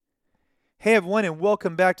Hey everyone, and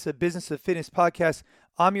welcome back to the Business of Fitness podcast.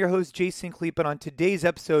 I'm your host, Jason Kleep, and on today's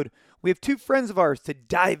episode, we have two friends of ours to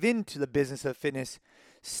dive into the business of fitness,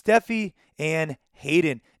 Steffi and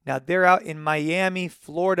Hayden. Now, they're out in Miami,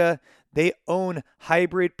 Florida. They own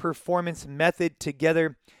Hybrid Performance Method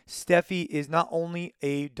together. Steffi is not only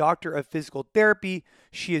a doctor of physical therapy,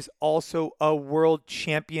 she is also a world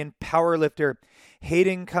champion powerlifter.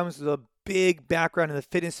 Hayden comes with a big background in the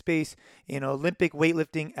fitness space, in Olympic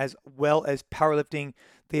weightlifting as well as powerlifting.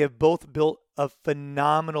 They have both built a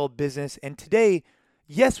phenomenal business. And today,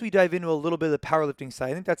 yes, we dive into a little bit of the powerlifting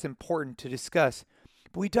side. I think that's important to discuss.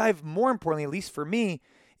 But we dive more importantly, at least for me,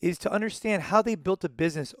 is to understand how they built a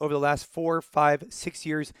business over the last 4, 5, 6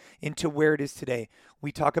 years into where it is today.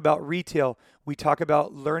 We talk about retail. We talk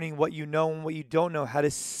about learning what you know and what you don't know, how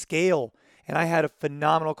to scale. And I had a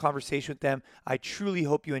phenomenal conversation with them. I truly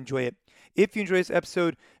hope you enjoy it. If you enjoy this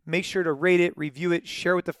episode, make sure to rate it, review it,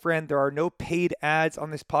 share with a friend. There are no paid ads on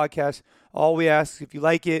this podcast. All we ask is if you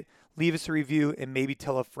like it, leave us a review and maybe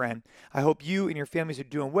tell a friend. I hope you and your families are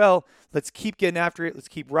doing well. Let's keep getting after it. Let's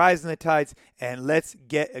keep rising the tides, and let's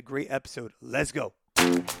get a great episode. Let's go.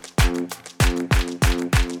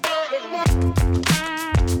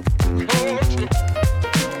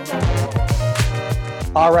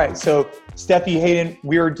 All right, so Steffi, Hayden,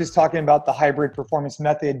 we were just talking about the Hybrid Performance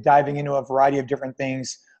Method, diving into a variety of different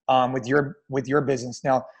things with your business.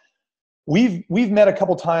 Now, we've met a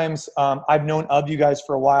couple times. I've known of you guys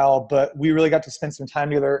for a while, but we really got to spend some time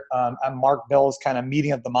together at Mark Bell's kind of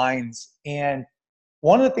meeting of the minds. And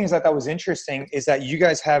one of the things I thought was interesting is that you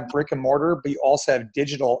guys have brick and mortar, but you also have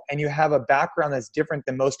digital, and you have a background that's different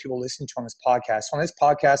than most people listening to on this podcast. So on this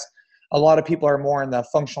podcast, a lot of people are more in the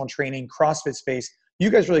functional training, CrossFit space. You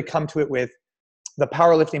guys really come to it with the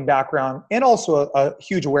powerlifting background and also a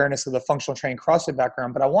huge awareness of the functional training CrossFit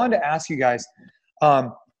background. But I wanted to ask you guys,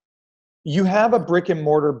 you have a brick and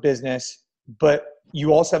mortar business, but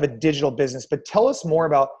you also have a digital business. But tell us more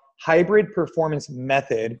about Hybrid Performance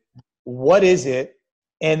Method. What is it?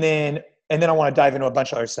 And then I want to dive into a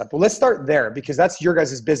bunch of other stuff. But let's start there because that's your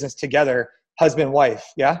guys' business together, husband, wife.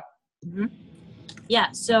 Yeah? Mm-hmm.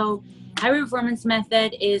 Yeah. So Hybrid Performance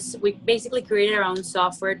Method is, we basically created our own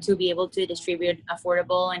software to be able to distribute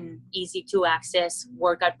affordable and easy to access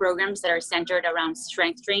workout programs that are centered around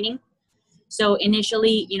strength training. So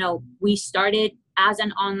initially, we started as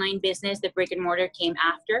an online business. The brick and mortar came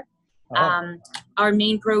after. Oh. Our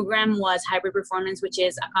main program was Hybrid Performance, which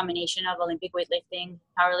is a combination of Olympic weightlifting,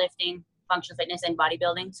 powerlifting, functional fitness, and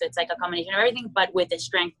bodybuilding. So it's like a combination of everything, but with a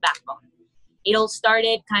strength backbone. It all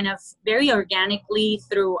started kind of very organically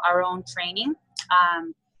through our own training.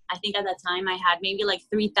 I think at that time I had maybe like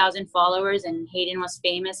 3,000 followers, and Hayden was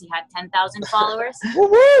famous. He had 10,000 followers.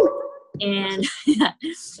 And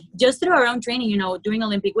just through our own training, doing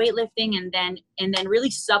Olympic weightlifting and then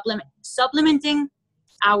really supplementing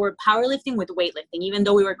our powerlifting with weightlifting, even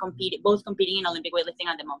though we were both competing in Olympic weightlifting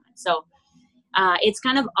at the moment. So it's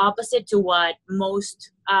kind of opposite to what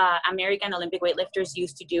most American Olympic weightlifters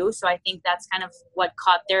used to do. So I think that's kind of what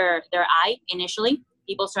caught their eye initially.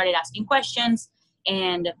 People started asking questions,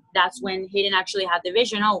 and that's when Hayden actually had the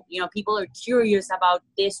vision. People are curious about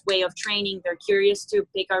this way of training. They're curious to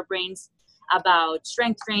pick our brains about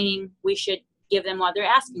strength training. We should give them what they're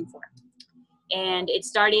asking for. And it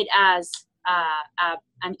started as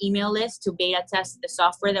an email list to beta test the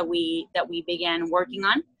software that we began working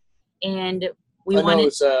on. And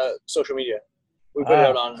it's social media. We put it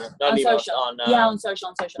out on social. On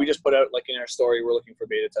social. We just put out like in our story, we're looking for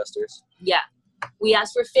beta testers. Yeah. We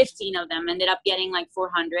asked for 15 of them, ended up getting like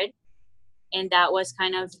 400. And that was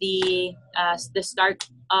kind of the start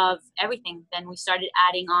of everything. Then we started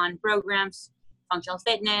adding on programs, functional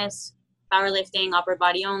fitness, powerlifting, upper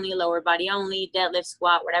body only, lower body only, deadlift,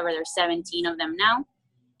 squat, whatever. There's 17 of them now.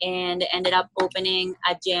 And ended up opening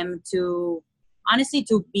a gym to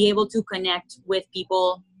be able to connect with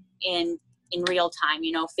people in real time,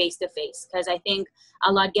 face to face. Because I think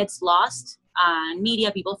a lot gets lost in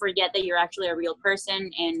media. People forget that you're actually a real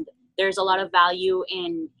person, and there's a lot of value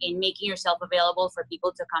in making yourself available for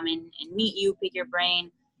people to come in and meet you, pick your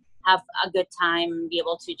brain, have a good time, be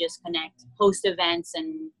able to just connect, host events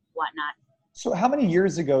and whatnot. So how many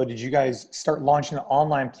years ago did you guys start launching an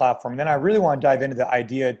online platform? And then I really want to dive into the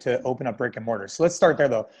idea to open up brick and mortar. So let's start there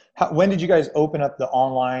though. When did you guys open up the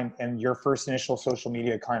online and your first initial social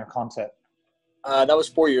media kind of concept? That was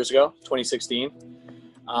 4 years ago, 2016.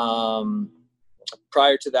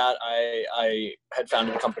 Prior to that, I had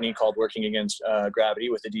founded a company called Working Against Gravity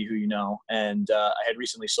with Adi, who you know, and I had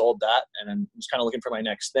recently sold that, and I was kind of looking for my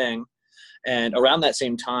next thing. And around that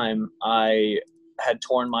same time, I had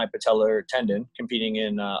torn my patellar tendon competing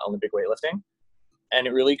in Olympic weightlifting. And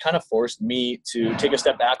it really kind of forced me to take a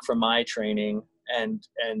step back from my training and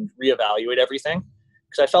reevaluate everything.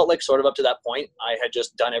 Because I felt like sort of up to that point, I had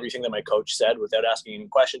just done everything that my coach said without asking any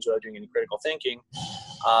questions, without doing any critical thinking.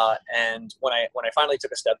 And when I finally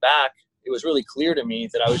took a step back, it was really clear to me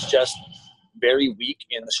that I was just very weak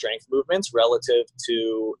in the strength movements relative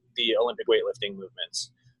to the Olympic weightlifting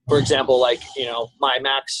movements. For example, like, my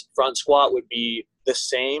max front squat would be the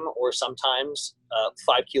same or sometimes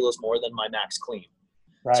 5 kilos more than my max clean.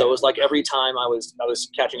 Right. So it was like every time I was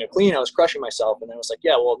catching a clean, I was crushing myself. And then I was like,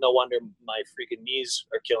 yeah, well, no wonder my freaking knees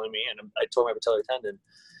are killing me. And I tore my patellar tendon.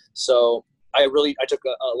 So I took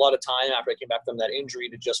a lot of time after I came back from that injury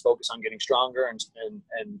to just focus on getting stronger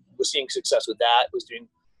and was seeing success with that. Was doing,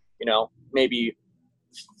 maybe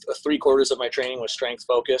 3/4 of my training was strength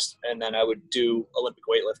focused. And then I would do Olympic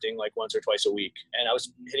weightlifting like once or twice a week. And I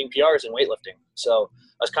was hitting PRs in weightlifting. So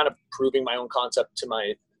I was kind of proving my own concept to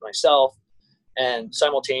myself. And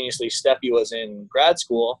simultaneously, Steffi was in grad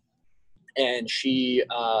school, and she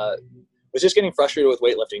was just getting frustrated with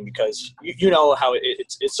weightlifting because you know how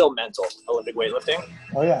it's so mental, Olympic weightlifting.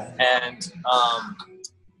 Oh yeah. And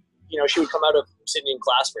she would come out of sitting in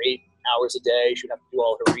class for 8 hours a day. She would have to do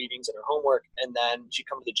all her readings and her homework, and then she'd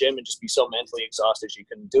come to the gym and just be so mentally exhausted she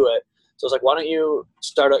couldn't do it. So I was like, why don't you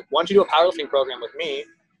do a powerlifting program with me?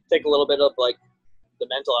 Take a little bit of like the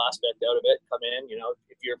mental aspect out of it. Come in,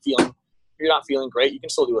 if you're not feeling great, you can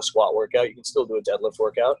still do a squat workout. You can still do a deadlift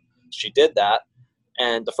workout. She did that.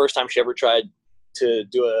 And the first time she ever tried to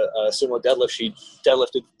do a sumo deadlift, she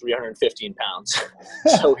deadlifted 315 pounds.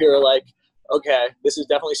 So we were like, okay, this is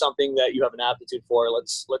definitely something that you have an aptitude for.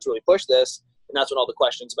 Let's really push this. And that's when all the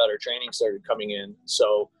questions about her training started coming in.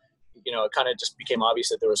 So, it kind of just became obvious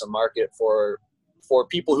that there was a market for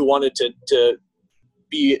people who wanted to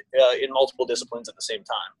be in multiple disciplines at the same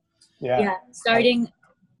time. Yeah.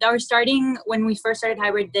 Starting when we first started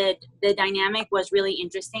hybrid, the dynamic was really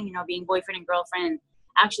interesting, being boyfriend and girlfriend, and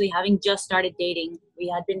actually having just started dating. We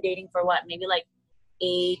had been dating for maybe like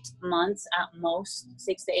 8 months at most,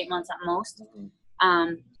 6 to 8 months at most.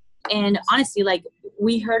 And honestly, like,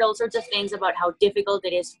 we heard all sorts of things about how difficult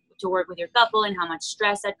it is to work with your couple and how much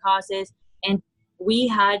stress that causes. And we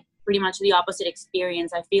had pretty much the opposite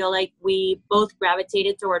experience. I feel like we both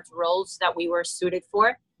gravitated towards roles that we were suited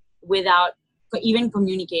for without even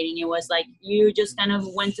communicating. It was like you just kind of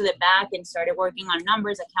went to the back and started working on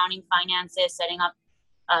numbers, accounting, finances, setting up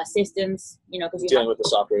systems, because dealing with the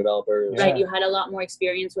software developers. Right. You had a lot more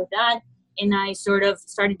experience with that. And I sort of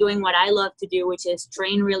started doing what I love to do, which is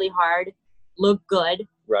train really hard, look good,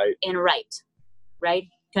 right, and write, right?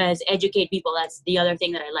 Because educate people, that's the other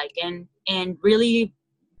thing that I like. And really,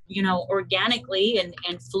 organically and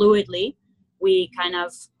fluidly, we kind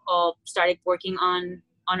of all started working on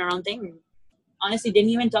our own thing. Honestly, didn't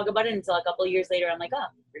even talk about it until a couple of years later. I'm like,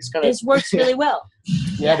 this works really well.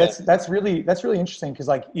 Yeah, that's really interesting because,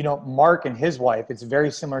 like, Mark and his wife, it's a very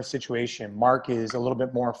similar situation. Mark is a little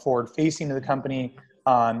bit more forward facing to the company.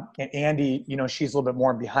 And Andy, she's a little bit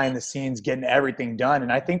more behind the scenes getting everything done.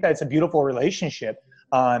 And I think that's a beautiful relationship.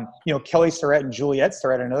 Kelly Starrett and Juliet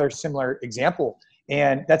Starrett, another similar example.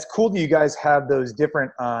 And that's cool that you guys have those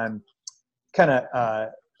different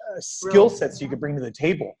skill sets you could bring to the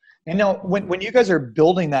table. And now when you guys are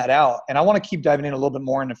building that out, and I want to keep diving in a little bit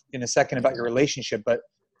more in a second about your relationship, but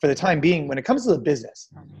for the time being, when it comes to the business,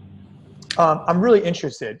 I'm really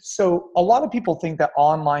interested. So a lot of people think that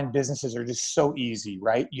online businesses are just so easy,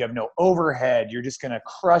 right? You have no overhead. You're just going to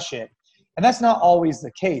crush it. And that's not always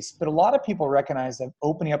the case. But a lot of people recognize that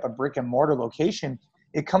opening up a brick and mortar location,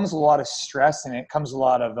 it comes with a lot of stress and it comes with a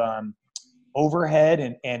lot of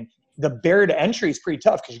overhead and the barrier to entry is pretty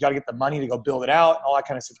tough because you got to get the money to go build it out and all that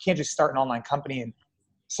kind of stuff. You can't just start an online company. And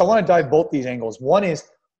so I want to dive both these angles. One is,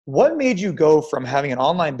 what made you go from having an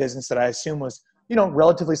online business that I assume was,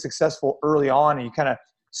 relatively successful early on and you kind of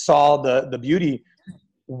saw the beauty?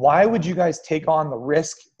 Why would you guys take on the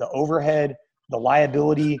risk, the overhead, the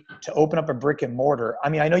liability to open up a brick and mortar? I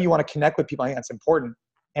mean, I know you want to connect with people. I think that's important.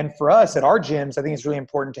 And for us at our gyms, I think it's really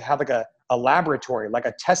important to have like a laboratory, like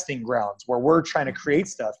a testing grounds where we're trying to create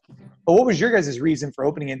stuff. But what was your guys' reason for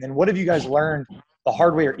opening it? And what have you guys learned the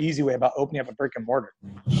hard way or easy way about opening up a brick and mortar?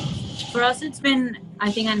 For us, it's been, I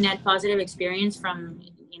think, a net positive experience from,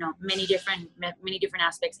 many different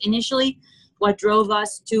aspects. Initially, what drove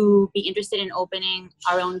us to be interested in opening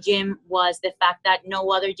our own gym was the fact that no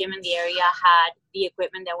other gym in the area had the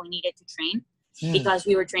equipment that we needed to train because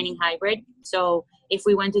we were training hybrid. So if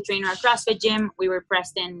we went to train our CrossFit gym, we were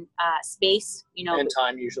pressed in space, and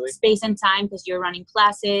time usually. Space and time because you're running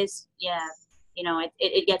classes. Yeah. you know,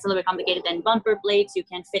 it gets a little bit complicated. Then bumper plates, you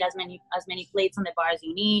can fit as many plates on the bar as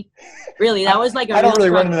you need. Really, that was like a I don't really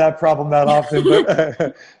struggle. run into that problem that often, but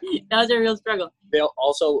That was a real struggle. They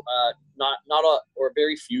also or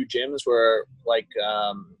very few gyms were like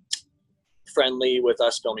friendly with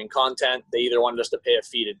us filming content. They either wanted us to pay a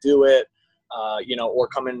fee to do it, you know, or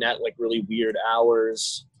come in at like really weird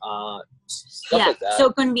hours, stuff like that.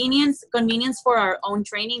 So convenience for our own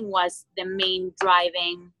training was the main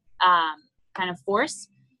driving kind of force.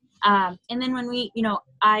 And then when we, you know,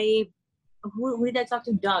 who did I talk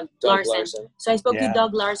to? Doug Larson. So I spoke to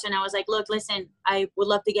Doug Larson. I was like, look, listen, I would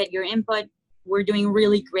love to get your input. We're doing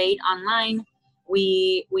really great online.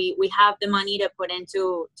 We have the money to put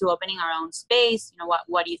into opening our own space. You know,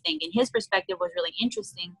 what do you think? And his perspective was really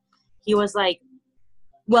interesting. He was like,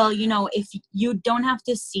 well, you know, if you don't have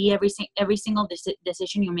to see every single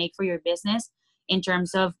decision you make for your business in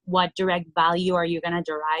terms of what direct value are you going to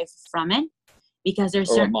derive from it, because there's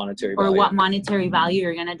what monetary value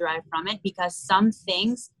you're going to derive from it, because some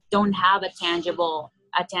things don't have a tangible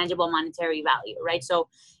monetary value, right? So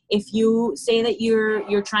if you say that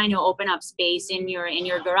you're trying to open up space in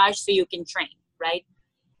your garage so you can train, right?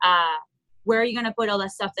 Where are you going to put all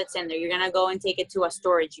that stuff that's in there? You're going to go and take it to a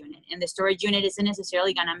storage unit, and the storage unit isn't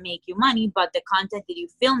necessarily going to make you money, but the content that you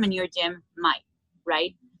film in your gym might,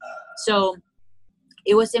 right? So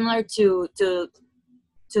it was similar to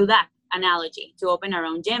that analogy, to open our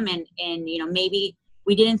own gym, and you know, maybe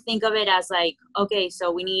we didn't think of it as like, okay,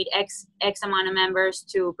 so we need X amount of members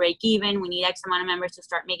to break even, we need X amount of members to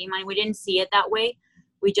start making money. We didn't see it that way.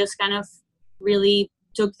 We just kind of really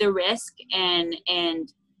took the risk and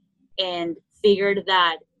figured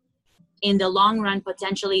that in the long run,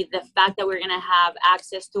 potentially the fact that we're going to have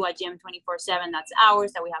access to a gym 24/7, that's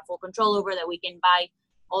ours, that we have full control over, that we can buy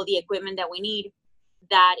all the equipment that we need,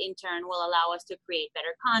 that in turn will allow us to create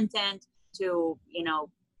better content, to, you know,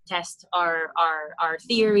 test our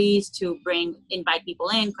theories, to invite people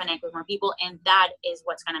in, connect with more people. And that is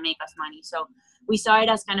what's going to make us money. So we saw it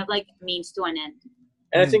as kind of like means to an end.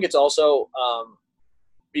 And I think it's also,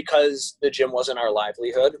 because the gym wasn't our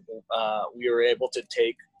livelihood, we were able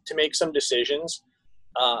to make some decisions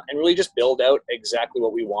and really just build out exactly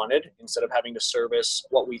what we wanted, instead of having to service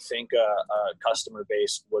what we think a customer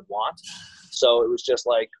base would want. So it was just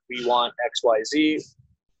like, we want XYZ.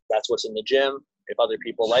 That's what's in the gym. If other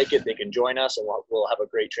people like it, they can join us, and we'll have a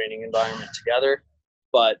great training environment together.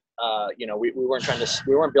 But you know, we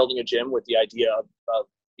weren't building a gym with the idea of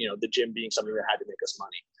you know, the gym being something that had to make us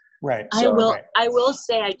money. right. I will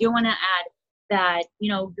say, I do want to add that,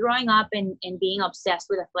 you know, growing up and being obsessed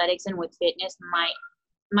with athletics and with fitness,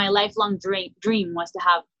 my lifelong dream was to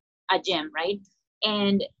have a gym, right?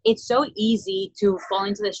 And it's so easy to fall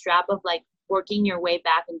into the trap of like working your way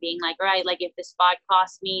back and being like, all right, like if the spot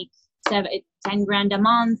costs me $10,000 a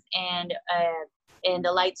month and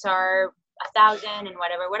the lights are 1,000 and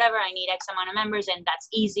whatever, I need X amount of members, and that's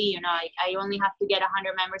easy. You know, I only have to get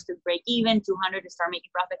 100 members to break even, 200 to start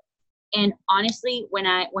making profit. And honestly,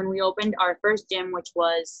 when we opened our first gym, which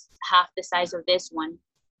was half the size of this one,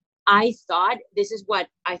 I thought, this is what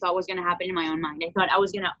I thought was going to happen in my own mind. I thought I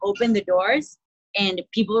was going to open the doors and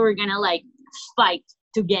people were going to like fight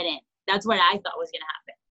to get in. That's what I thought was going to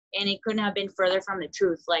happen. And it couldn't have been further from the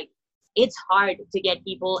truth. Like, it's hard to get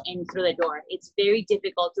people in through the door. It's very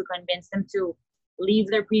difficult to convince them to leave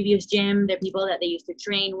their previous gym, the people that they used to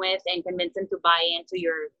train with, and convince them to buy into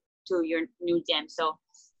your new gym. So,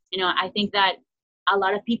 you know, I think that a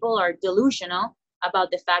lot of people are delusional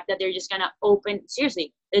about the fact that they're just going to open,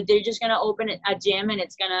 seriously, that they're just going to open a gym and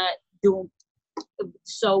it's going to do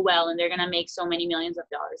so well and they're going to make so many millions of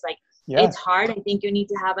dollars. Like, It's hard. I think you need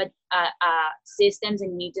to have a systems,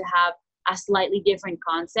 and you need to have a slightly different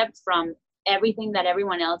concept from everything that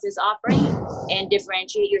everyone else is offering, and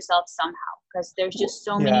differentiate yourself somehow, because there's just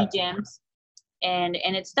so many gyms and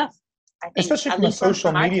it's tough. I think, especially from a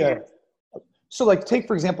social media. So like, take,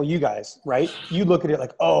 for example, you guys, right? You look at it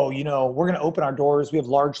like, oh, you know, we're going to open our doors. We have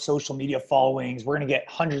large social media followings. We're going to get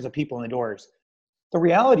hundreds of people in the doors. The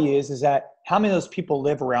reality is that how many of those people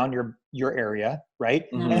live around your area, right?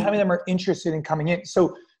 Mm-hmm. And how many of them are interested in coming in?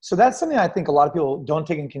 So that's something I think a lot of people don't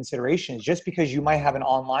take in consideration. Is just because you might have an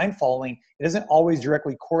online following, it doesn't always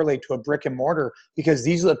directly correlate to a brick and mortar, because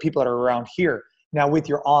these are the people that are around here. Now with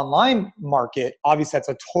your online market, obviously that's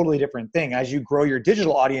a totally different thing. As you grow your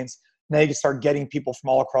digital audience, now you can start getting people from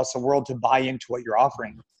all across the world to buy into what you're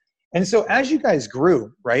offering. And so as you guys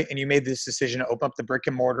grew, right, and you made this decision to open up the brick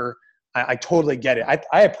and mortar, I totally get it.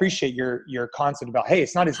 I appreciate your concept about, hey,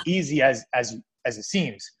 it's not as easy as it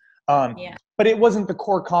seems. But it wasn't the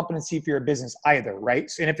core competency for your business either,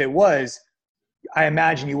 right? And if it was, I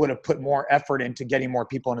imagine you would have put more effort into getting more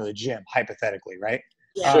people into the gym, hypothetically, right?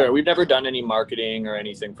 Yeah. Sure. We've never done any marketing or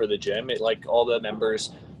anything for the gym. Like all the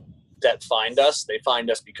members that find us, they find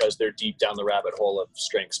us because they're deep down the rabbit hole of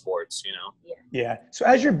strength sports, you know? Yeah. So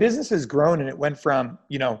as your business has grown and it went from,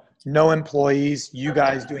 no employees, you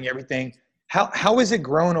guys doing everything, how has it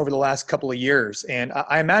grown over the last couple of years? And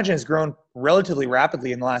I imagine it's grown relatively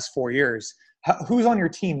rapidly in the last 4 years. Who's on your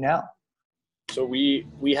team now? So we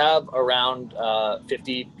have around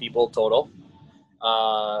 50 people total.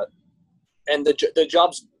 And the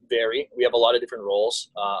jobs vary. We have a lot of different roles,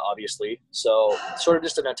 obviously. So sort of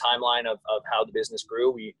just in a timeline of how the business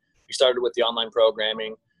grew, we started with the online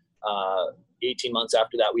programming. 18 months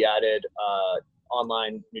after that, we added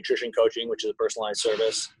online nutrition coaching, which is a personalized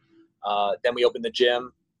service. Then we opened the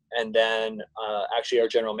gym. And then actually our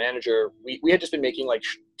general manager, we had just been making like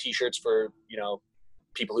t-shirts for,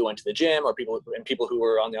 people who went to the gym or people who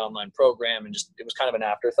were on the online program. And just, it was kind of an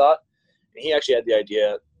afterthought. And he actually had the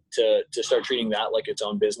idea to start treating that like its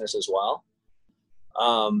own business as well.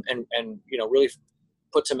 And really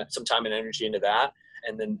put some time and energy into that.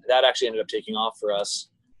 And then that actually ended up taking off for us.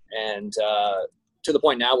 And to the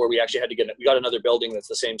point now where we actually we got another building that's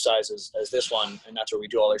the same size as this one. And that's where we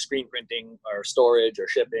do all our screen printing, our storage, our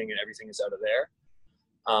shipping, and everything is out of there.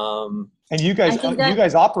 And you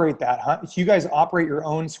guys operate that, huh? You guys operate your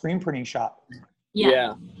own screen printing shop.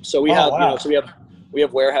 Yeah. So we have, we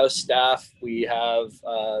have warehouse staff. We have,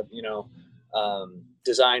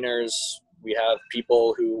 designers. We have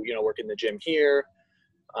people who, work in the gym here.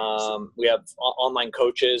 We have online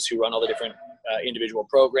coaches who run all the different individual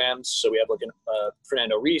programs. So we have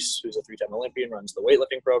Fernando Reese, who's a 3-time Olympian, runs the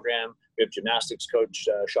weightlifting program. We have gymnastics coach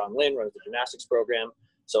Sean Lin, runs the gymnastics program.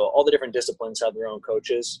 So all the different disciplines have their own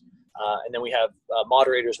coaches. And then we have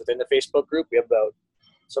moderators within the Facebook group. We have about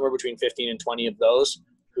somewhere between 15 and 20 of those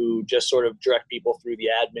who just sort of direct people through the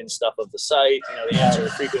admin stuff of the site. They answer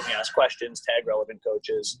frequently asked questions, tag relevant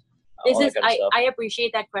coaches. I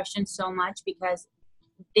appreciate that question so much, because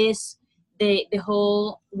the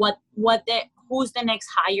whole who's the next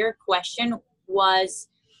hire question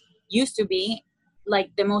used to be like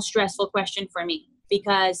the most stressful question for me,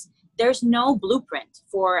 because there's no blueprint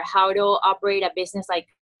for how to operate a business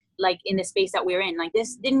like in the space that we're in. Like,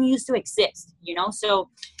 this didn't used to exist, so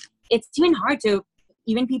it's even hard to,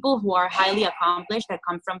 even people who are highly accomplished that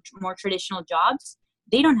come from more traditional jobs,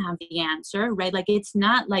 they don't have the answer, right? Like, it's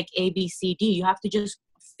not like A, B, C, D. You have to just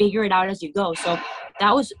figure it out as you go. So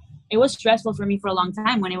it was stressful for me for a long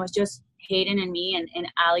time when it was just Hayden and me and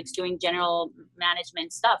Alex doing general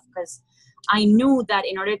management stuff, because I knew that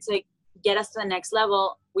in order to get us to the next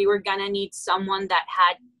level, we were gonna need someone that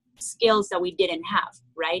had skills that we didn't have,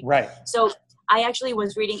 right? Right. So I actually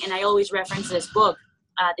was reading, and I always reference this book,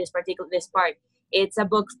 this part. It's a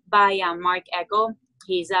book by Mark Ecko.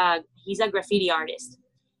 He's a graffiti artist,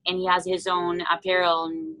 and he has his own apparel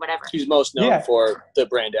and whatever. He's most known for the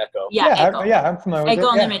brand Ecko. I'm familiar with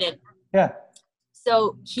Ecko Unlimited. Yeah.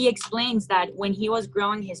 So he explains that when he was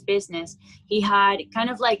growing his business, he had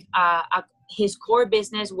kind of like his core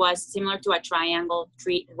business was similar to a triangle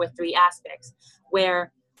tree with 3 aspects,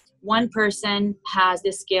 where one person has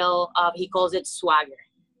the skill of, he calls it swagger,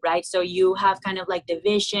 right? So you have kind of like the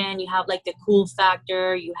vision, you have like the cool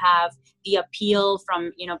factor, you have the appeal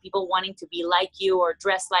from, people wanting to be like you or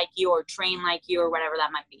dress like you or train like you or whatever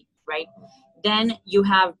that might be, right? Then you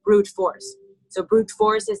have brute force. So brute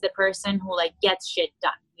force is the person who like gets shit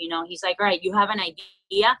done. He's like, all right, you have an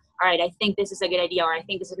idea. All right, I think this is a good idea, or I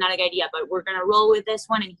think this is not a good idea, but we're going to roll with this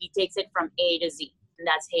one. And he takes it from A to Z, and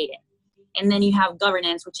that's Hayden. And then you have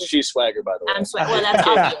governance, which is... She's swagger, by the way. I'm swagger. Well, that's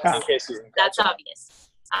obvious. In case you that's obvious.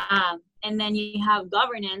 And then you have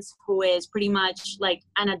governance, who is pretty much like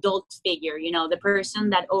an adult figure, the person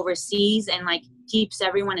that oversees and like keeps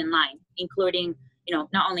everyone in line, including,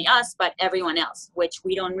 not only us, but everyone else, which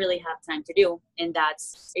we don't really have time to do. And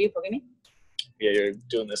that's... Are you poking me? Yeah, you're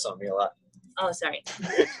doing this on me a lot. Oh, sorry.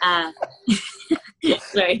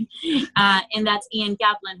 Sorry. And that's Ian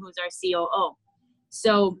Kaplan, who's our COO.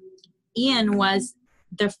 So Ian was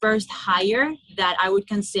the first hire that I would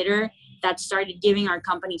consider that started giving our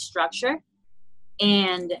company structure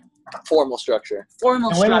and formal structure. And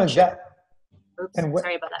when was that? Oops,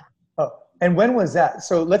 sorry about that. Oh, and when was that?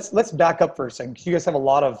 So let's back up for a second. You guys have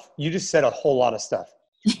you just said a whole lot of stuff.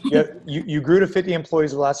 You grew to 50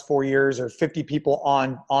 employees the last 4 years, or 50 people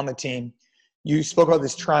on the team. You spoke about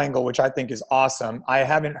this triangle, which I think is awesome. I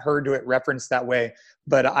haven't heard it referenced that way,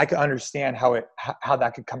 but I can understand how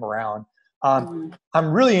that could come around. I'm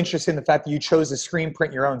really interested in the fact that you chose to screen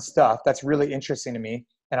print your own stuff. That's really interesting to me,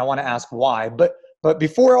 and I want to ask why. But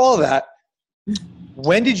before all that,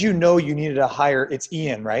 when did you know you needed to hire? It's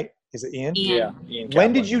Ian, right? Is it Ian? Ian. Yeah. Ian When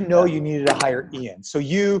Kaplan. did you know you needed to hire Ian? So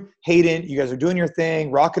you, Hayden, you guys are doing your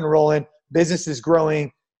thing, rock and rolling, business is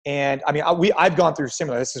growing. And I mean, I've gone through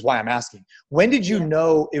similar. This is why I'm asking. When did you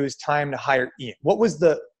know it was time to hire Ian?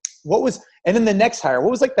 And then the next hire, what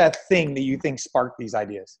was like that thing that you think sparked these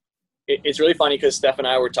ideas? It's really funny because Steph and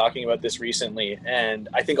I were talking about this recently. And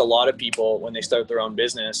I think a lot of people, when they start their own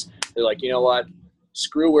business, they're like, you know what?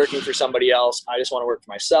 Screw working for somebody else. I just want to work for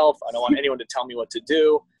myself. I don't want anyone to tell me what to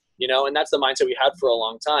do. You know, and that's the mindset we had for a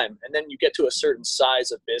long time. And then you get to a certain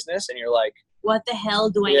size of business and you're like, what the hell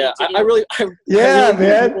do I need to do? I really man.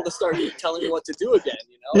 need people to start telling me what to do again,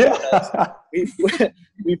 you know, because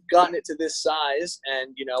we've gotten it to this size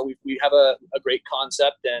and, you know, we have a great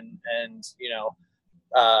concept and, you know,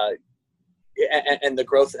 and the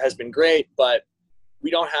growth has been great, but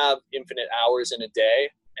we don't have infinite hours in a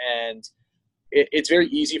day. And it's very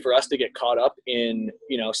easy for us to get caught up in,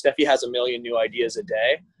 you know, Steffi has a million new ideas a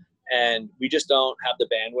day. And we just don't have the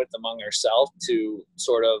bandwidth among ourselves to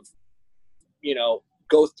sort of, you know,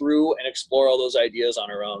 go through and explore all those ideas on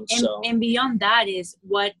our own. And beyond that is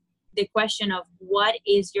the question of what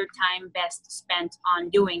is your time best spent on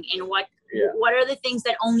doing, and what are the things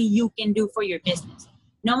that only you can do for your business.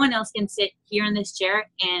 No one else can sit here in this chair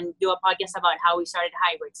and do a podcast about how we started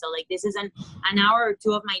Hybrid. So like this is an hour or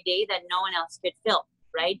two of my day that no one else could fill,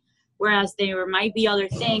 right? Whereas there might be other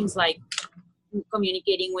things like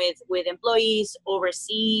communicating with employees,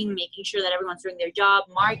 overseeing, making sure that everyone's doing their job,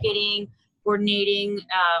 marketing, coordinating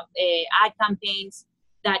ad campaigns,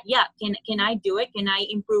 that can I do it? Can I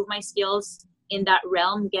improve my skills in that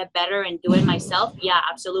realm, get better and do it myself? Yeah,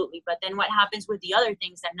 absolutely. But then what happens with the other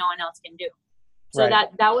things that no one else can do? So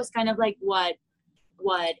that was kind of like what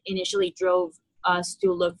initially drove us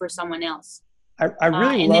to look for someone else. I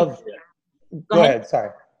really love go ahead.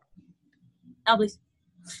 Sorry. No, please.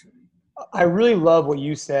 I really love what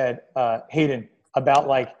you said, Hayden, about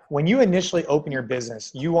like when you initially open your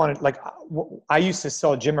business, you wanted, like, I used to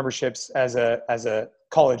sell gym memberships as a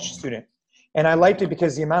college student. And I liked it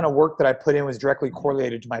because the amount of work that I put in was directly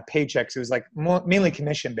correlated to my paychecks. It was like mainly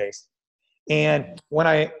commission based. And when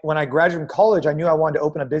I graduated from college, I knew I wanted to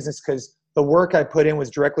open a business because the work I put in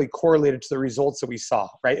was directly correlated to the results that we saw,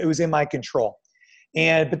 right? It was in my control.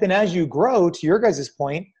 But then as you grow, to your guys'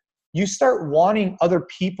 point, you start wanting other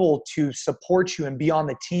people to support you and be on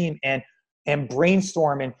the team and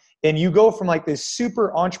brainstorm. And you go from like this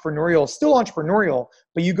super entrepreneurial, still entrepreneurial,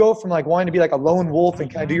 but you go from like wanting to be like a lone wolf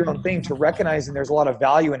and kind of do your own thing to recognizing there's a lot of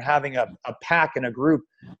value in having a pack and a group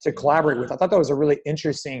to collaborate with. I thought that was a really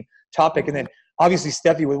interesting topic. And then obviously,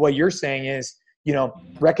 Steffi, with what you're saying is, you know,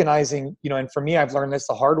 recognizing, you know, and for me, I've learned this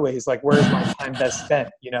the hard way, is like, where is my time best spent,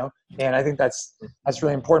 you know? And I think that's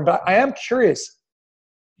really important. But I am curious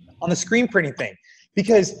on the screen printing thing,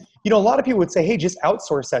 because, you know, a lot of people would say, hey, just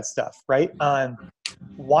outsource that stuff, right?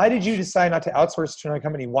 Why did you decide not to outsource to another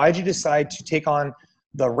company? Why did you decide to take on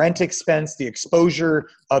the rent expense, the exposure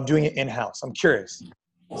of doing it in-house? I'm curious.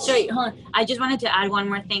 Sorry, hold on. I just wanted to add one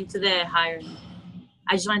more thing to the hiring.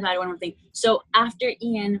 So after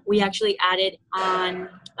Ian, we actually added on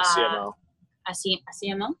CMO. A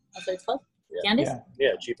CMO, that's what it's called? Yeah. Candace? Yeah,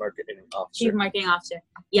 Chief Marketing Officer. Chief Marketing Officer.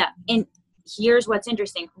 Yeah. And here's what's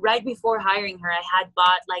interesting. Right before hiring her, I had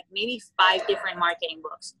bought like maybe 5 different marketing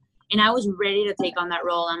books. And I was ready to take on that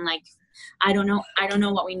role. I'm like, I don't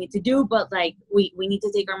know what we need to do, but like we need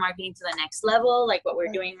to take our marketing to the next level. Like what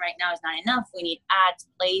we're doing right now is not enough. We need ads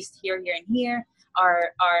placed here, and here.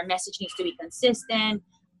 Our message needs to be consistent.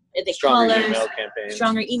 The Stronger colors, email campaigns.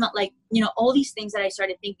 stronger email, like, you know, all these things that I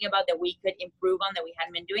started thinking about that we could improve on that we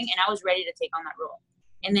hadn't been doing. And I was ready to take on that role.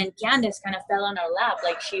 And then Candace kind of fell on our lap.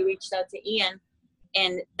 Like she reached out to Ian.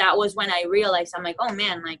 And that was when I realized, I'm like, oh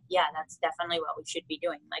man, like, yeah, that's definitely what we should be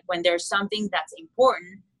doing. Like when there's something that's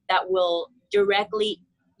important that will directly,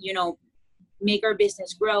 you know, make our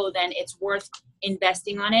business grow, then it's worth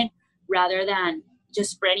investing on it rather than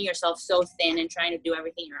just spreading yourself so thin and trying to do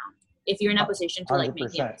everything your own. If you're in a position to like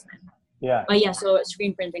make the investment. Yeah. But yeah, so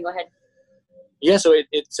screen printing, go ahead. Yeah, so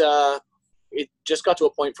it just got to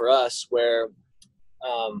a point for us where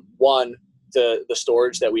one, the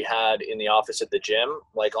storage that we had in the office at the gym,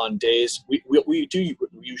 like on days we do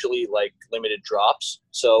usually like limited drops.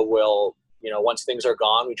 So we'll, you know, once things are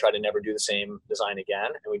gone, we try to never do the same design again,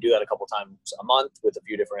 and we do that a couple times a month with a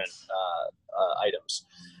few different items.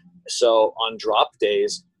 So on drop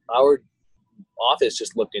days, our office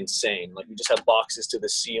just looked insane. Like we just had boxes to the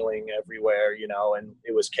ceiling everywhere, you know, and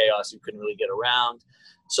it was chaos. You couldn't really get around.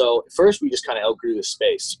 So at first we just kind of outgrew the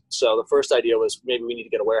space. So the first idea was maybe we need to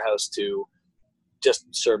get a warehouse to just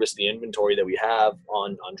service the inventory that we have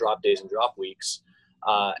on drop days and drop weeks.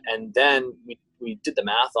 And then we did the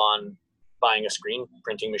math on buying a screen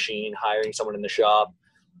printing machine, hiring someone in the shop,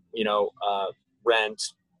 rent,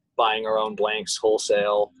 buying our own blanks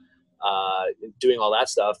wholesale, doing all that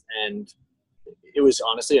stuff. And it was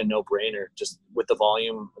honestly a no-brainer just with the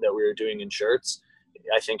volume that we were doing in shirts.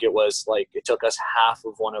 I think it was like, it took us half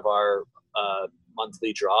of one of our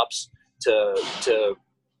monthly drops to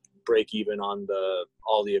break even on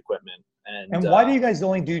all the equipment. And why do you guys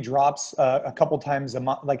only do drops a couple times a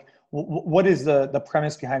month? Like, what is the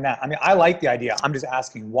premise behind that? I mean, I like the idea. I'm just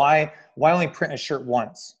asking why only print a shirt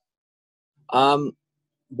once?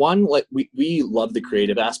 One, like we love the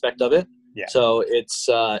creative aspect of it. Yeah. So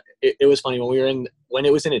it was funny when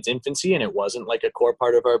it was in its infancy and it wasn't like a core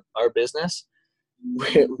part of our business.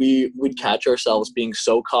 We would catch ourselves being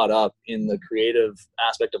so caught up in the creative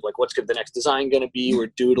aspect of like, what's the next design going to be?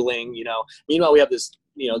 We're doodling, meanwhile we have this,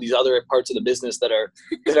 these other parts of the business that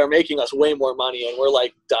are making us way more money. And we're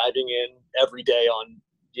like diving in every day on,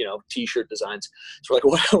 t-shirt designs. So we're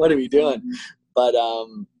like, what are we doing? But, how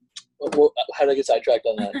did I get sidetracked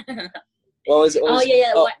on that?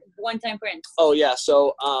 One-time prints. Oh yeah.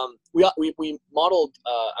 So we modeled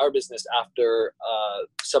our business after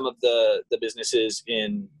some of the businesses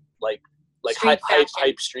in like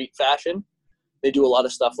hype street fashion. They do a lot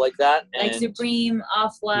of stuff like that. Like Supreme,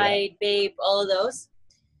 Off-White, Babe, all of those.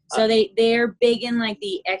 So they're big in like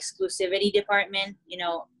the exclusivity department,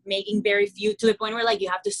 making very few, to the point where like you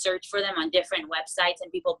have to search for them on different websites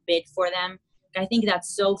and people bid for them. I think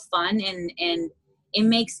that's so fun, and it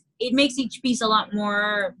makes each piece a lot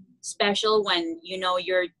more special when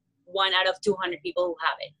you're one out of 200 people who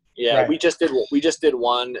have it. Yeah, right. we just did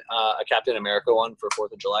one, a Captain America one for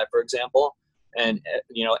 4th of July, for example, and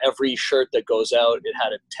every shirt that goes out, it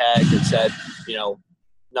had a tag that said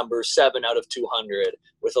number 7 out of 200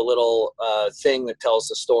 with a little thing that tells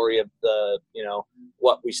the story of the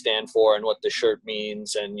what we stand for and what the shirt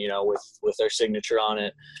means, and with our signature on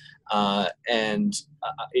it. And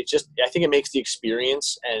it just, I think it makes the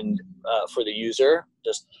experience and for the user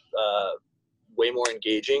just way more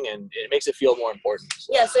engaging, and it makes it feel more important.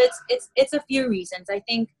 So. Yeah, so it's a few reasons. I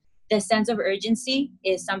think the sense of urgency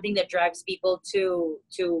is something that drives people to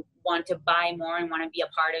want to buy more and want to be a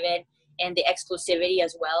part of it, and the exclusivity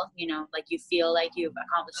as well. Like you feel like you've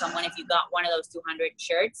accomplished someone if you got one of those 200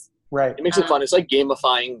 shirts. Right. It makes it fun. It's like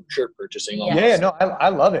gamifying shirt purchasing. Yeah, no, I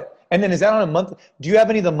love it. And then is that on a month? Do you have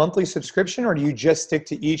any of the monthly subscription, or do you just stick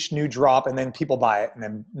to each new drop and then people buy it and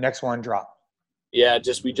then next one drop? Yeah,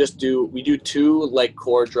 we do 2 like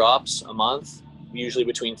core drops a month, usually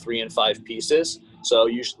between 3 and 5 pieces. So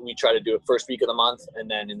usually we try to do it first week of the month and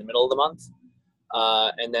then in the middle of the month.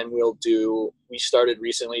 And then we started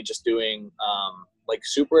recently just doing like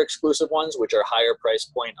super exclusive ones, which are higher price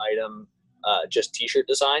point item, just t-shirt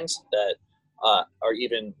designs that are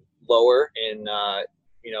even lower in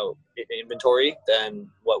inventory than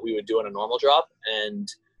what we would do on a normal drop, and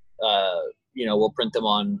we'll print them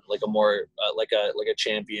on like a more like a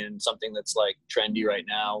Champion, something that's like trendy right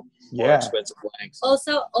now, more expensive blanks.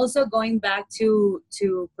 Also going back to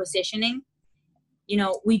positioning,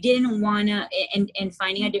 we didn't want to, and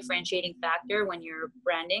finding a differentiating factor when you're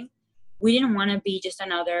branding, we didn't want to be just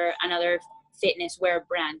another fitness wear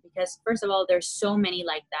brand, because first of all, there's so many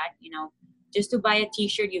like that. Just to buy a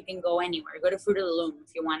t-shirt, you can go anywhere. Go to Fruit of the Loom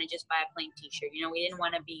if you want to just buy a plain t-shirt. We didn't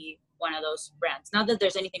want to be one of those brands. Not that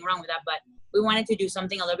there's anything wrong with that, but we wanted to do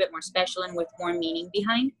something a little bit more special and with more meaning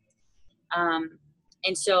behind.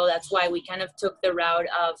 And so that's why we kind of took the route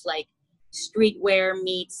of like streetwear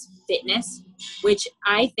meets fitness, which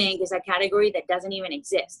I think is a category that doesn't even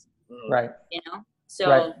exist. Right. So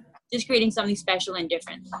right. Just creating something special and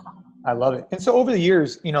different. I love it. And so over the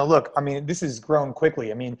years, look, I mean, this has grown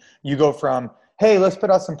quickly. I mean, you go from, hey, let's put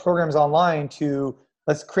out some programs online, to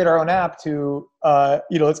let's create our own app, to,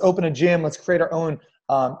 let's open a gym, let's create our own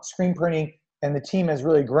screen printing, and the team has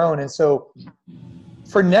really grown. And so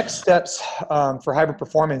for next steps for Hybrid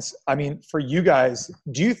Performance, I mean, for you guys,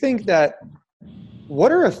 do you think what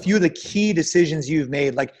are a few of the key decisions you've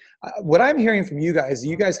made? Like what I'm hearing from you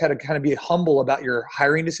guys had to kind of be humble about your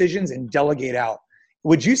hiring decisions and delegate out.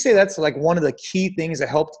 Would you say that's like one of the key things that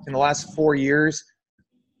helped in the last 4 years,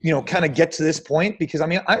 kind of get to this point? Because I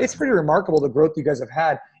mean, it's pretty remarkable the growth you guys have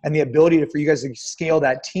had and the ability for you guys to scale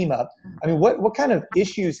that team up. I mean, what kind of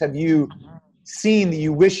issues have you seen that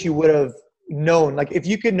you wish you would have known? Like if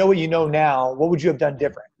you could know what you know now, what would you have done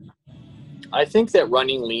different? I think that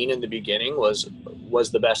running lean in the beginning was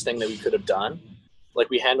the best thing that we could have done. Like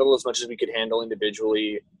we handled as much as we could handle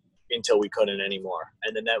individually until we couldn't anymore.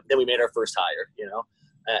 And then we made our first hire,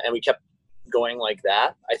 and we kept going like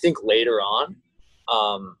that. I think later on,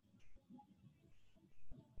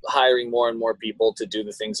 hiring more and more people to do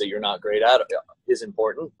the things that you're not great at is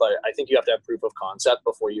important, but I think you have to have proof of concept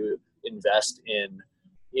before you invest in,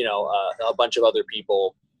 a bunch of other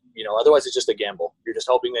people. Otherwise it's just a gamble. You're just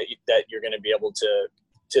hoping that you're going to be able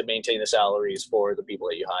to maintain the salaries for the people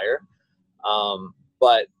that you hire.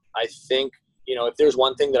 But I think, if there's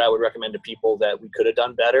one thing that I would recommend to people that we could have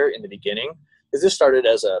done better in the beginning, is this started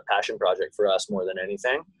as a passion project for us more than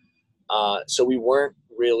anything. So we weren't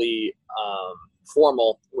really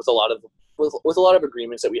formal with a lot of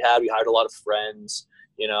agreements that we had. We hired a lot of friends,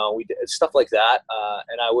 we did stuff like that.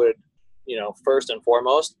 And I would, first and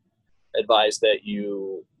foremost, advise that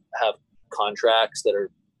you have contracts that are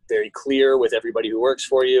very clear with everybody who works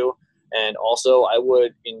for you. And also I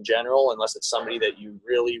would, in general, unless it's somebody that you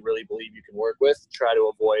really, really believe you can work with, try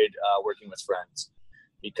to avoid working with friends,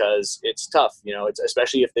 because it's tough, it's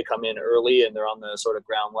especially if they come in early and they're on the sort of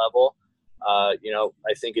ground level. I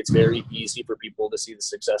think it's very easy for people to see the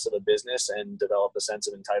success of a business and develop a sense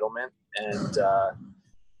of entitlement. And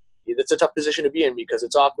it's a tough position to be in, because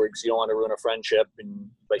it's awkward, because you don't want to ruin a friendship,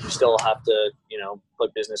 but you still have to,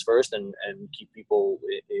 put business first and keep people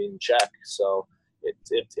in check. So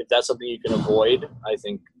if that's something you can avoid, I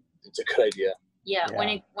think it's a good idea. Yeah.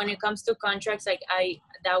 When it comes to contracts, like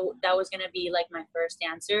that was going to be like my first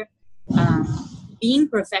answer. Being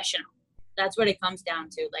professional. That's what it comes down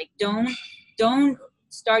to. Like, don't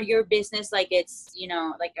start your business like it's,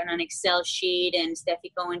 like on an Excel sheet and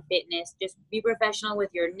Steffi Cohen Fitness. Just be professional with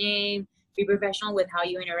your name, be professional with how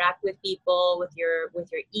you interact with people, with your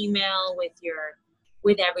email,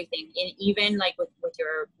 with everything. And even like with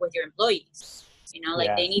your employees,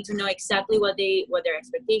 they need to know exactly what their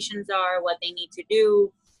expectations are, what they need to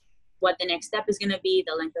do, what the next step is going to be,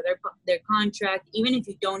 the length of their contract, even if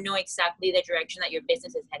you don't know exactly the direction that your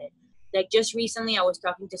business is headed. Like, just recently I was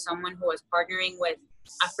talking to someone who was partnering with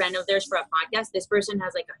a friend of theirs for a podcast. This person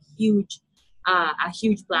has like a huge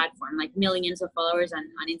platform, like millions of followers on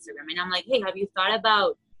Instagram. And I'm like, hey, have you thought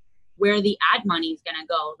about where the ad money is going to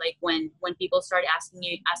go? Like when people start asking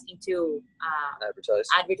to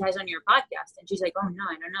advertise on your podcast. And she's like, oh no,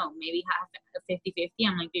 I don't know. Maybe half 50-50.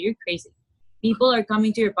 I'm like, dude, you're crazy. People are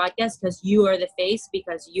coming to your podcast because you are the face,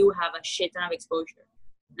 because you have a shit ton of exposure,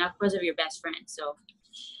 not because of your best friend. So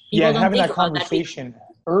having that conversation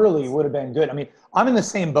early would have been good. I mean, I'm in the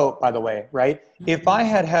same boat, by the way, right? If I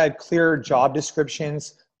had clear job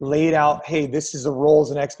descriptions laid out, hey, this is the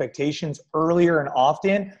roles and expectations earlier and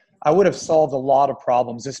often, I would have solved a lot of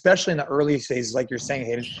problems, especially in the early phases, like you're saying,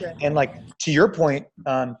 Hayden. Sure. And like, to your point,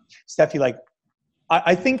 Steffi, like,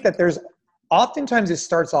 I think that there's oftentimes it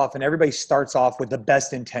starts off, and everybody starts off with the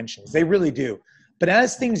best intentions. They really do. But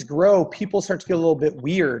as things grow, people start to get a little bit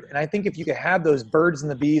weird. And I think if you could have those birds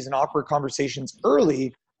and the bees and awkward conversations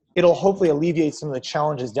early, it'll hopefully alleviate some of the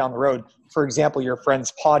challenges down the road. For example, your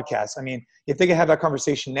friend's podcast. I mean, if they can have that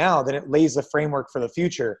conversation now, then it lays the framework for the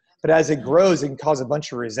future. But as it grows, it can cause a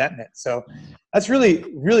bunch of resentment. So that's really,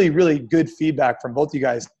 really, really good feedback from both of you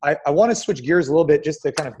guys. I want to switch gears a little bit just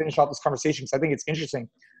to kind of finish off this conversation, because I think it's interesting.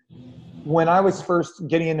 When I was first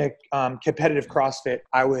getting into competitive CrossFit,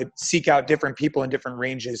 I would seek out different people in different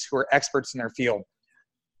ranges who are experts in their field.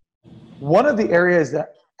 One of the areas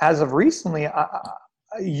that, as of recently,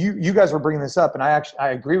 you guys were bringing this up, and I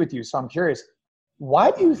agree with you. So I'm curious,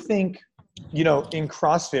 why do you think, in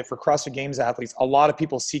CrossFit, for CrossFit Games athletes, a lot of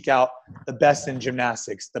people seek out the best in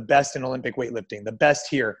gymnastics, the best in Olympic weightlifting, the best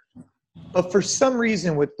here? But for some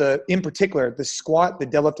reason, in particular, the squat, the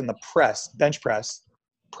deadlift, and the bench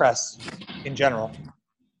press in general,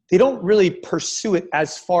 they don't really pursue it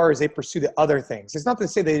as far as they pursue the other things. It's not to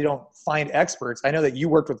say they don't find experts. I know that you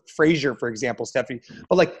worked with Fraser, for example, Steffi,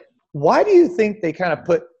 but like, why do you think they kind of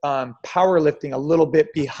put powerlifting a little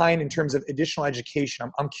bit behind in terms of additional education?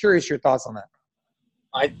 I'm curious your thoughts on that.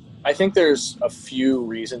 I think there's a few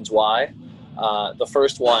reasons why. The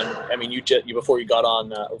first one, I mean, you before you got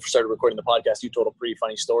on or started recording the podcast, you told a pretty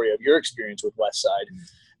funny story of your experience with Westside,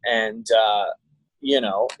 and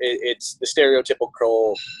it's the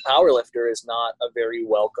stereotypical powerlifter is not a very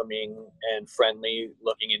welcoming and friendly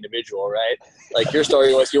looking individual, right? Like your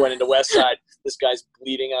story was, you went into Westside, this guy's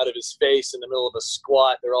bleeding out of his face in the middle of a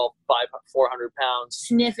squat. They're all 400 pounds.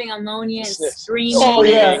 Sniffing ammonia and screaming.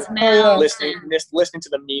 Listening to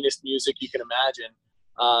the meanest music you can imagine.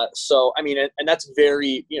 So, I mean, and that's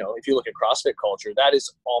very, if you look at CrossFit culture, that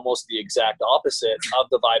is almost the exact opposite of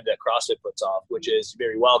the vibe that CrossFit puts off, which is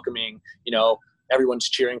very welcoming, everyone's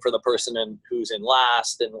cheering for the person who's in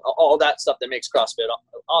last and all that stuff that makes CrossFit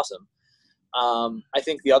awesome. I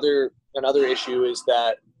think another issue is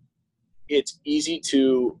that it's easy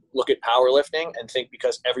to look at powerlifting and think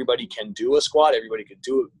because everybody can do a squat, everybody can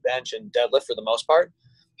do a bench and deadlift for the most part,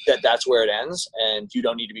 that's where it ends and you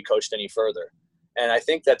don't need to be coached any further. And I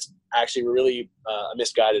think that's actually really a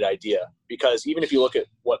misguided idea, because even if you look at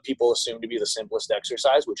what people assume to be the simplest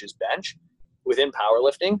exercise, which is bench, within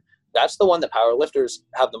powerlifting, that's the one that powerlifters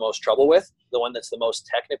have the most trouble with, the one that's the most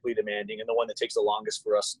technically demanding, and the one that takes the longest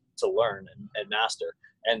for us to learn and master.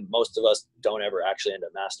 And most of us don't ever actually end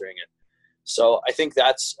up mastering it. So I think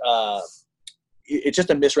that's it's just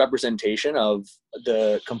a misrepresentation of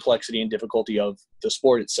the complexity and difficulty of the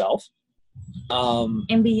sport itself.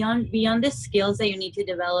 And beyond the skills that you need to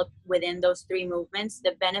develop within those three movements,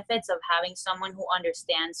 the benefits of having someone who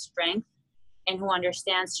understands strength and who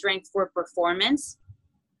understands strength for performance,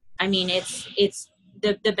 I mean, it's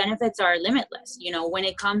the benefits are limitless. You know, when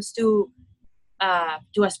it comes to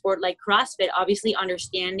a sport like CrossFit, obviously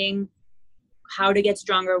understanding how to get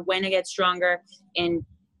stronger, when to get stronger, and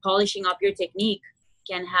polishing up your technique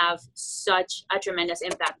can have such a tremendous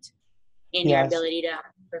impact in your ability to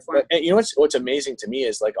perform. And you know what's amazing to me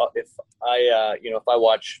is, like, if I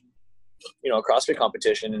watch, a CrossFit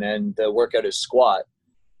competition and the workout is squat,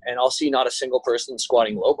 and I'll see not a single person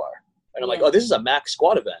squatting low bar, and I'm like, oh, this is a max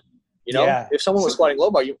squat event. You know, if someone was squatting low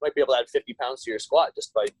bar, you might be able to add 50 pounds to your squat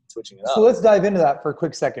just by switching it up. So let's dive into that for a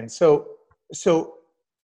quick second. So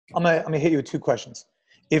I'm gonna hit you with two questions.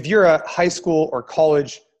 If you're a high school or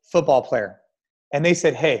college football player and they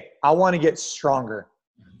said, hey, I want to get stronger,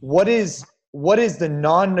 what is the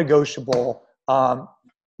non-negotiable,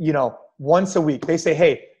 once a week? They say,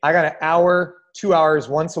 hey, I got an hour, 2 hours,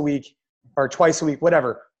 once a week or twice a week,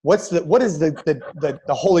 whatever. What is the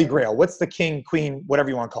holy grail? What's the king, queen, whatever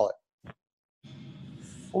you want to call it?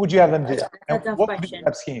 What would you have them do? That's a tough what question. Would be the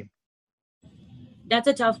rep scheme? That's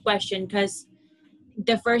a tough question, because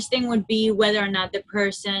the first thing would be whether or not the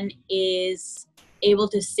person is able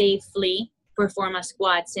to safely perform a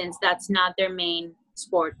squat, since that's not their main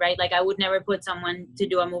sport, right? Like, I would never put someone to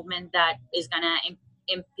do a movement that is going to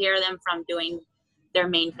impair them from doing their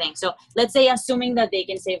main thing. So let's say, assuming that they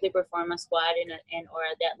can safely perform a squat or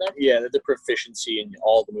a deadlift. Yeah, that the proficiency in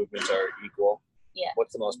all the movements are equal. Yeah.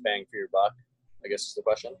 What's the most bang for your buck, I guess is the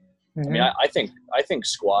question. Mm-hmm. I mean, I think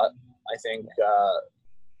squat. I think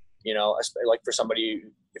like for somebody,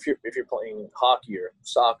 if you're playing hockey or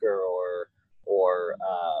soccer or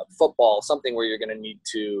football, something where you're going to need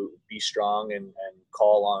to be strong and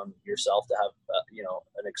call on yourself to have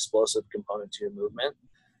an explosive component to your movement,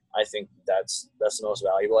 I think that's the most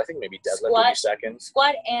valuable. I think maybe deadlift would be second.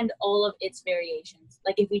 Squat and all of its variations.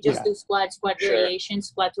 Like, if you just do squat variations,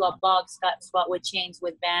 squat to a box, squat with chains,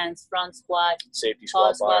 with bands, front squat, safety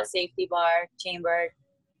squat bar, safety bar, chambered.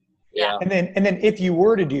 Yeah. And then if you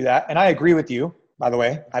were to do that, and I agree with you, by the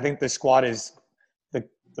way, I think the squat is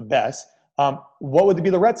the best. What would be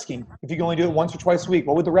the rep scheme? If you can only do it once or twice a week,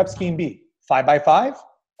 what would the rep scheme be? 5 by 5?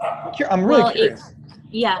 I'm really curious.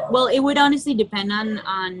 Well, it would honestly depend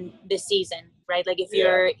on the season, right? Like, if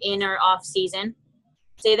you're in or off season,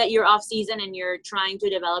 say that you're off season and you're trying to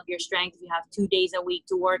develop your strength, you have 2 days a week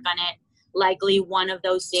to work on it. Likely one of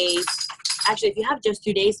those days, actually, if you have just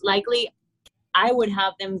 2 days, likely I would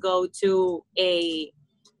have them go to a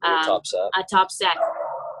top set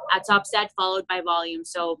followed by volume.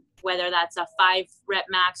 So whether that's a 5 rep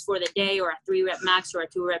max for the day, or a 3 rep max, or a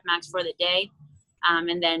 2 rep max for the day,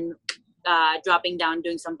 and then dropping down,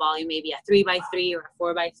 doing some volume, maybe a 3 by 3 or a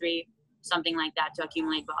 4 by 3, something like that, to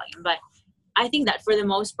accumulate volume. But I think that for the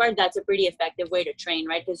most part, that's a pretty effective way to train,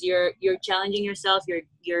 right? Because you're challenging yourself,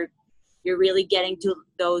 you're really getting to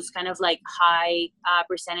those kind of like high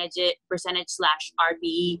percentage /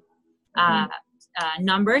 RPE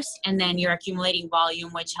numbers, and then you're accumulating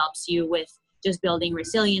volume, which helps you with just building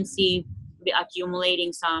resiliency,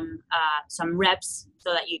 accumulating some reps,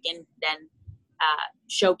 so that you can then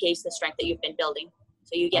showcase the strength that you've been building.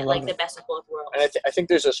 So you get the best of both worlds. And I think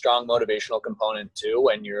there's a strong motivational component too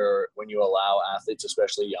when you allow athletes,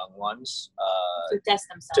 especially young ones,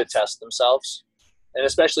 to test themselves. And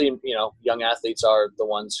especially, young athletes are the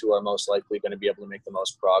ones who are most likely going to be able to make the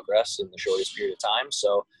most progress in the shortest period of time.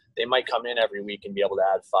 So they might come in every week and be able to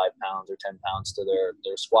add 5 pounds or 10 pounds to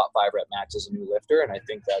their squat 5 rep max as a new lifter. And I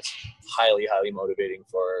think that's highly, highly motivating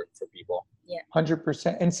for people. Yeah.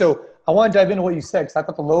 100%. And so I want to dive into what you said, because I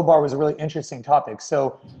thought the low bar was a really interesting topic.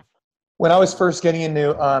 So when I was first getting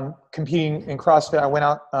into competing in CrossFit, I went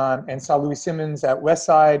out and saw Louis Simmons at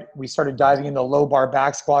Westside. We started diving into low bar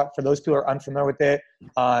back squat. For those people who are unfamiliar with it,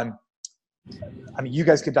 I mean, you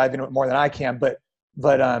guys could dive into it more than I can, but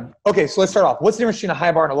okay, so let's start off. What's the difference between a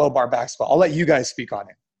high bar and a low bar back squat? I'll let you guys speak on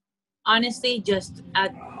it. Honestly, just a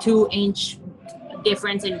 2-inch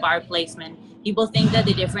difference in bar placement. People think that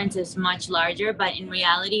the difference is much larger, but in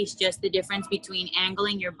reality, it's just the difference between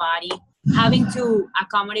angling your body having to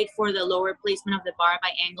accommodate for the lower placement of the bar by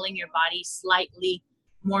angling your body slightly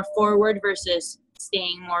more forward versus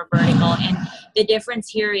staying more vertical. And the difference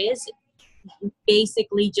here is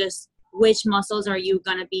basically just which muscles are you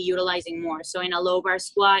going to be utilizing more. So in a low bar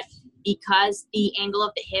squat, because the angle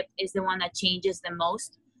of the hip is the one that changes the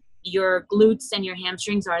most, your glutes and your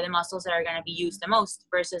hamstrings are the muscles that are going to be used the most,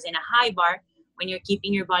 versus in a high bar, when you're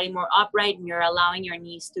keeping your body more upright and you're allowing your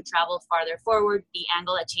knees to travel farther forward, the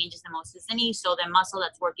angle that changes the most is the knee. So the muscle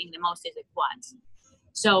that's working the most is the quads.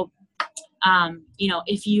 So,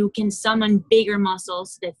 if you can summon bigger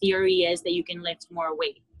muscles, the theory is that you can lift more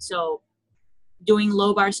weight. So doing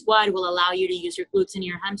low bar squat will allow you to use your glutes and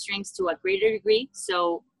your hamstrings to a greater degree.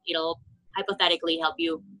 So it'll hypothetically help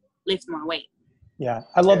you lift more weight. Yeah,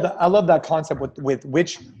 I love that concept with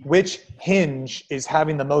which hinge is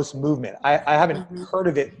having the most movement. I haven't heard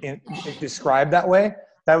of it described that way.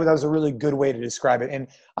 That was a really good way to describe it. And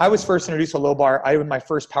I was first introduced to low bar. I did my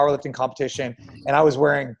first powerlifting competition, and I was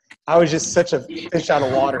just such a fish out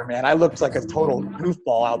of water, man. I looked like a total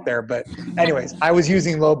goofball out there. But anyways, I was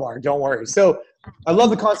using low bar. Don't worry. So I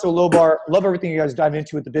love the concept of low bar. Love everything you guys dive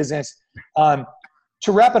into with the business.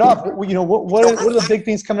 To wrap it up, what are the big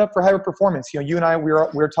things coming up for hybrid performance? You and I, we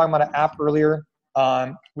were talking about an app earlier.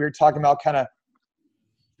 We were talking about kind of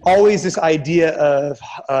always this idea of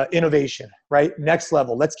innovation, right? Next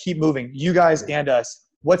level. Let's keep moving. You guys and us.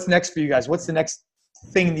 What's next for you guys? What's the next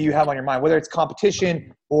thing that you have on your mind, whether it's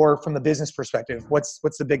competition or from the business perspective? What's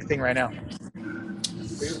the big thing right now?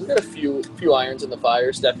 We've got a few irons in the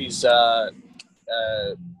fire. Steffi's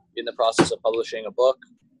in the process of publishing a book.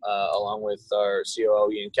 Along with our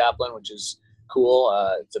COO, Ian Kaplan, which is cool.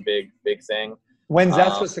 It's a big thing. When's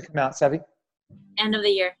that supposed to come out, Steffi? End of the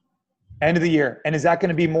year. End of the year. And is that going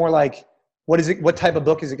to be more like, what type of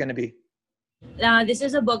book is it going to be? This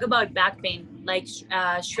is a book about back pain, like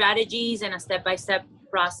strategies and a step-by-step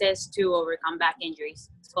process to overcome back injuries.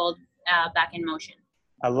 It's called Back in Motion.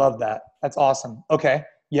 I love that. That's awesome. Okay.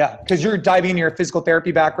 Yeah. Because you're diving into your physical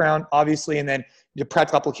therapy background, obviously, and then your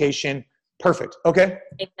practical application. Perfect. Okay.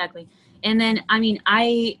 Exactly. And then,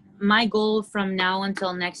 my goal from now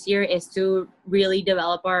until next year is to really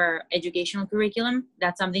develop our educational curriculum.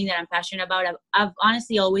 That's something that I'm passionate about. I've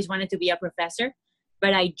honestly always wanted to be a professor,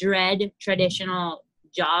 but I dread traditional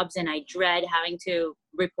jobs and I dread having to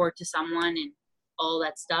report to someone and all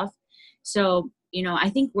that stuff. So, I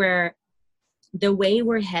think the way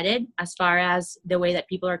we're headed as far as the way that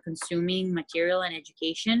people are consuming material and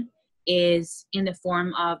education is in the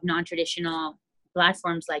form of non-traditional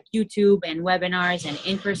platforms like YouTube and webinars and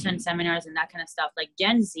in-person seminars and that kind of stuff. Like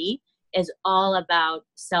Gen Z is all about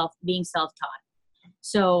being self-taught.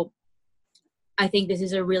 So I think this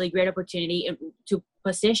is a really great opportunity to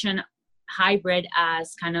position hybrid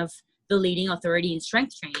as kind of the leading authority in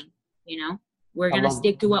strength training. We're going to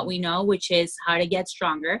stick to what we know, which is how to get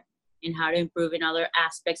stronger and how to improve in other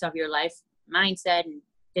aspects of your life, mindset and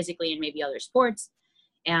physically and maybe other sports.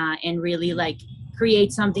 And really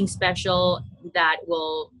create something special that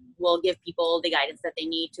will give people the guidance that they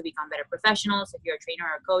need to become better professionals, if you're a trainer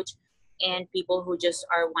or a coach, and people who just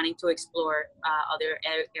are wanting to explore other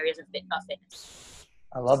areas of fitness.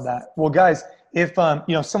 I love that. Well, guys, if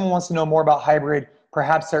someone wants to know more about hybrid,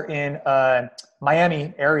 perhaps they're in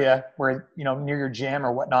Miami area where near your gym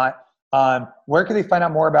or whatnot, where can they find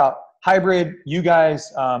out more about hybrid? You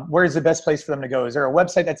guys, where is the best place for them to go? Is there a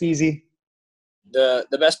website that's easy?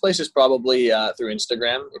 The best place is probably through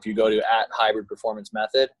Instagram. If you go to @Hybrid Performance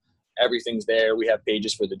Method, everything's there. We have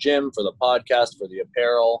pages for the gym, for the podcast, for the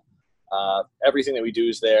apparel. Everything that we do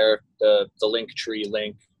is there. The Linktree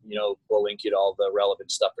link, we'll link you to all the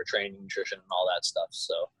relevant stuff for training, nutrition, and all that stuff.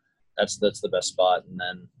 So that's the best spot. And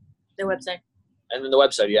then the website. And then the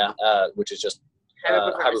website, which is just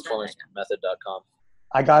hybridperformancemethod.com.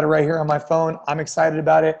 I got it right here on my phone. I'm excited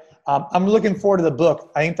about it. I'm looking forward to the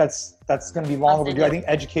book. I think that's going to be long overdue. I think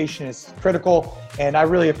education is critical, and I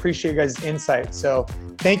really appreciate you guys' insight. So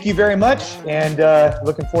thank you very much, and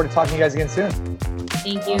looking forward to talking to you guys again soon.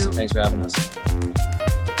 Thank you. Awesome. Thanks for having us.